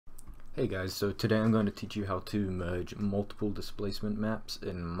Hey guys, so today I'm going to teach you how to merge multiple displacement maps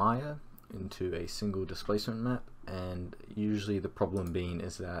in Maya into a single displacement map, and usually the problem being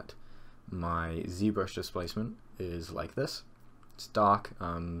is that my ZBrush displacement is like this. It's dark,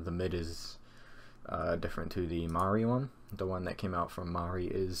 the mid is different to the Mari one. The one that came out from Mari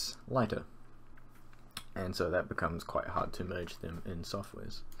is lighter, and so that becomes quite hard to merge them in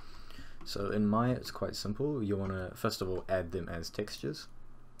softwares. So in Maya it's quite simple. You want to first of all add them as textures,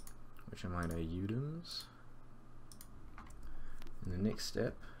 which are minor UDIMs. In the next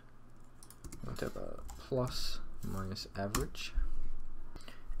step, I'm going to have a plus minus average,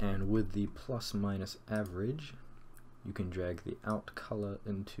 and with the plus minus average you can drag the out color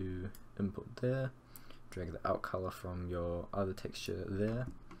into input there, drag the out color from your other texture there,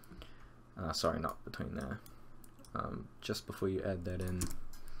 sorry, not between there. Just before you add that in,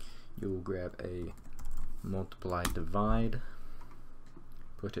 you'll grab a multiply divide,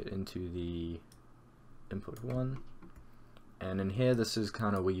 put it into the input 1, and in here this is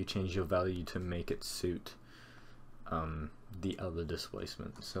kind of where you change your value to make it suit the other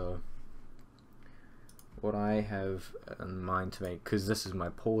displacement. So what I have in mind to make, because this is my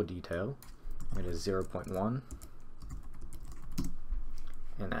pore detail, it is 0.1,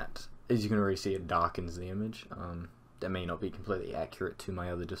 and that, as you can already see, it darkens the image. That may not be completely accurate to my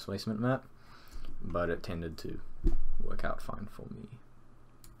other displacement map, but it tended to work out fine for me.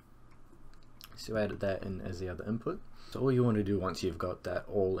 So I added that in as the other input. So all you want to do once you've got that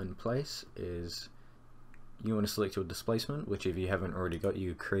all in place is you want to select your displacement, which if you haven't already got,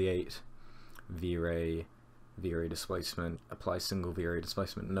 you create Vray displacement, apply single Vray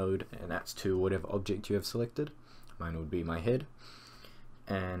displacement node, and that's to whatever object you have selected. Mine would be my head.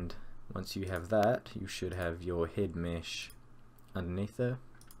 And once you have that, you should have your head mesh underneath there.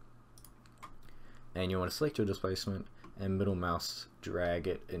 And you want to select your displacement and middle mouse drag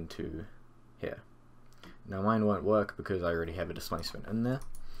it into here. Now mine won't work because I already have a displacement in there,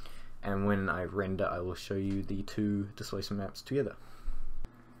 and when I render I will show you the two displacement maps together.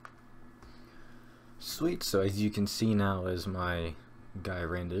 Sweet, so as you can see now as my guy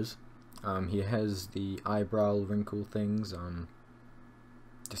renders, he has the eyebrow wrinkle things,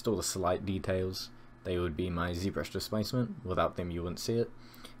 just all the slight details. They would be my ZBrush displacement. Without them you wouldn't see it.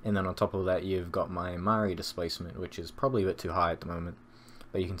 And then on top of that you've got my Mari displacement, which is probably a bit too high at the moment,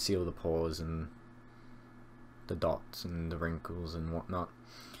 but you can see all the pores and the dots and the wrinkles and whatnot,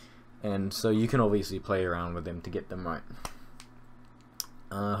 and so you can obviously play around with them to get them right.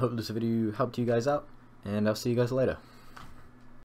 Hope this video helped you guys out, and I'll see you guys later.